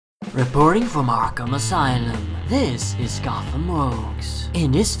Reporting from Arkham Asylum, this is Gotham Rogues.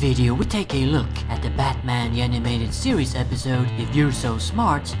 In this video we take a look at the Batman the Animated Series episode If You're So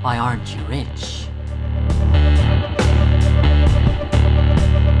Smart, Why Aren't You Rich?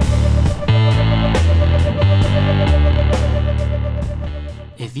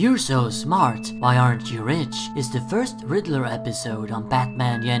 If You're So Smart, Why Aren't You Rich? Is the first Riddler episode on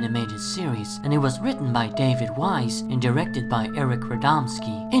Batman the Animated Series, and it was written by David Wise and directed by Eric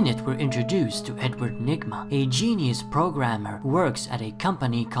Radomski. In it we're introduced to Edward Nygma, a genius programmer who works at a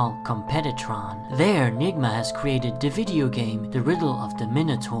company called Competitron. There, Nygma has created the video game The Riddle of the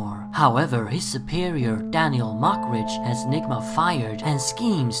Minotaur. However, his superior, Daniel Mockridge, has Nygma fired and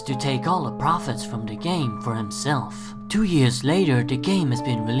schemes to take all the profits from the game for himself. 2 years later, the game has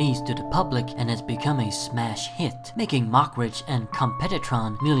been released to the public and has become a smash hit, making Mockridge and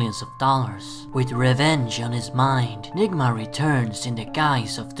Competitron millions of dollars. With revenge on his mind, Nygma returns in the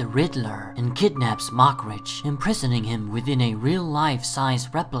guise of the Riddler and kidnaps Mockridge, imprisoning him within a real-life-size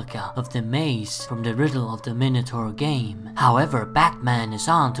replica of the maze from the Riddle of the Minotaur game. However, Batman is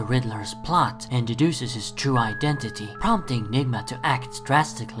on to Riddler's plot and deduces his true identity, prompting Nygma to act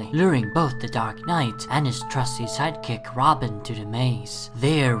drastically, luring both the Dark Knight and his trusty sidekick Robin to the maze.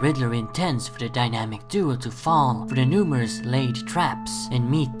 There, Riddler intends for the dynamic duo to fall for the numerous laid traps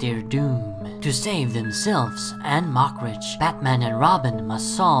and meet their doom. To save themselves and Mockridge, Batman and Robin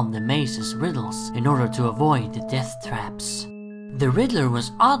must solve the maze's riddles in order to avoid the death traps. The Riddler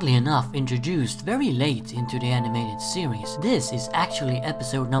was oddly enough introduced very late into the animated series. This is actually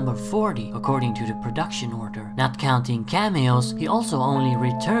episode number 40 according to the production order. Not counting cameos, he also only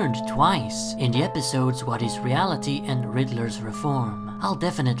returned twice in the episodes What is Reality and Riddler's Reform. I'll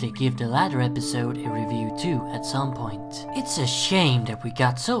definitely give the latter episode a review too at some point. It's a shame that we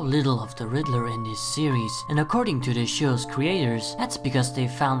got so little of the Riddler in this series, and according to the show's creators, that's because they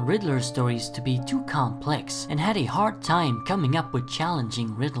found Riddler stories to be too complex and had a hard time coming up with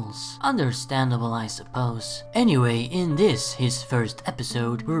challenging riddles. Understandable, I suppose. Anyway, in this, his first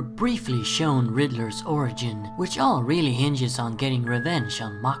episode, we're briefly shown Riddler's origin, which all really hinges on getting revenge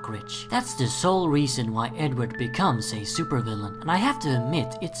on Mockridge. That's the sole reason why Edward becomes a supervillain, and I have to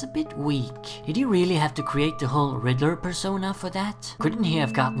admit, it's a bit weak. Did he really have to create the whole Riddler persona for that? Couldn't he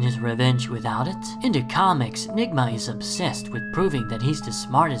have gotten his revenge without it? In the comics, Nygma is obsessed with proving that he's the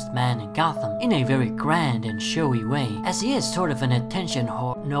smartest man in Gotham in a very grand and showy way, as he is sort of an attention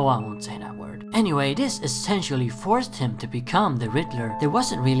whore. No, I won't say that word. Anyway, this essentially forced him to become the Riddler. There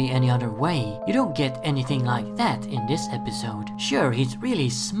wasn't really any other way. You don't get anything like that in this episode. Sure, he's really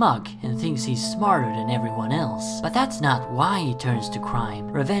smug and thinks he's smarter than everyone else, but that's not why he turns to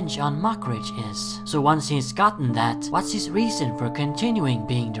crime. Revenge on Mockridge is. So once he's gotten that, what's his reason for continuing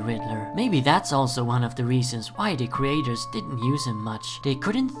being the Riddler? Maybe that's also one of the reasons why the creators didn't use him much. They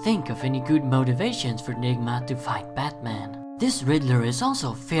couldn't think of any good motivations for Nygma to fight Batman. This Riddler is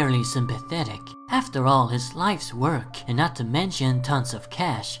also fairly sympathetic. After all, his life's work, and not to mention tons of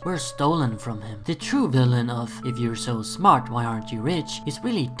cash, were stolen from him. The true villain of If You're So Smart, Why Aren't You Rich? Is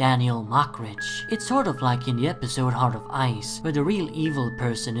really Daniel Mockridge. It's sort of like in the episode Heart of Ice, where the real evil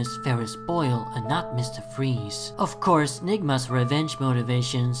person is Ferris Boyle and not Mr. Freeze. Of course, Nygma's revenge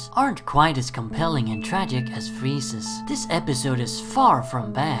motivations aren't quite as compelling and tragic as Freeze's. This episode is far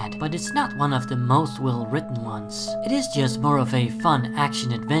from bad, but it's not one of the most well-written ones. It is just more of a fun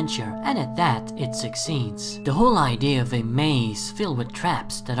action-adventure, and at that, it succeeds. The whole idea of a maze filled with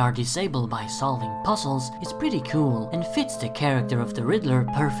traps that are disabled by solving puzzles is pretty cool and fits the character of the Riddler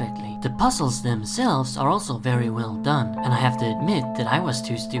perfectly. The puzzles themselves are also very well done, and I have to admit that I was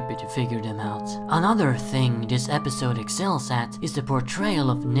too stupid to figure them out. Another thing this episode excels at is the portrayal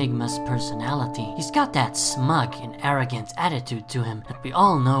of Nygma's personality. He's got that smug and arrogant attitude to him that we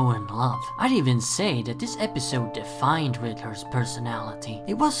all know and love. I'd even say that this episode defined Riddler's personality.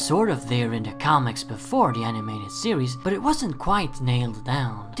 It was sort of there in the comics before the animated series, but it wasn't quite nailed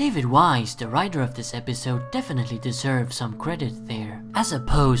down. David Wise, the writer of this episode, definitely deserves some credit there. As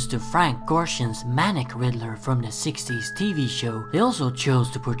opposed to Frank Gorshin's manic Riddler from the 60s TV show, they also chose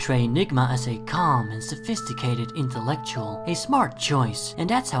to portray Nygma as a calm and sophisticated intellectual. A smart choice, and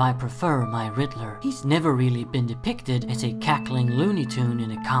that's how I prefer my Riddler. He's never really been depicted as a cackling Looney Tune in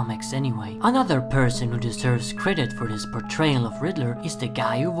the comics anyway. Another person who deserves credit for this portrayal of Riddler is the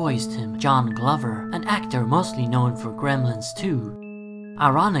guy who voiced him, John Glover, an actor mostly known for Gremlins 2,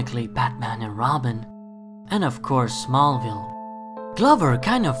 ironically Batman and Robin, and of course Smallville. Glover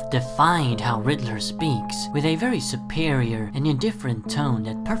kind of defined how Riddler speaks, with a very superior and indifferent tone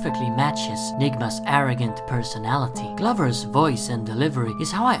that perfectly matches Nigma's arrogant personality. Glover's voice and delivery is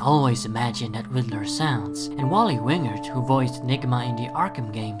how I always imagine that Riddler sounds, and Wally Wingert, who voiced Nigma in the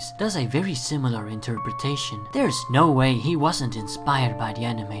Arkham games, does a very similar interpretation. There's no way he wasn't inspired by the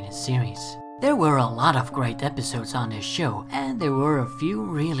animated series. There were a lot of great episodes on this show, and there were a few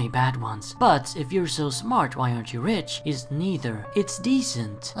really bad ones. But If You're So Smart, Why Aren't You Rich is neither. It's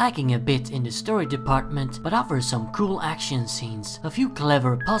decent, lacking a bit in the story department, but offers some cool action scenes, a few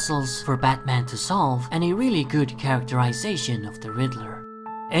clever puzzles for Batman to solve, and a really good characterization of the Riddler.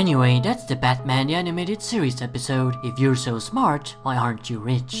 Anyway, that's the Batman the Animated Series episode, If You're So Smart, Why Aren't You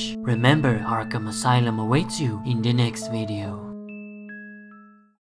Rich? Remember, Arkham Asylum awaits you in the next video.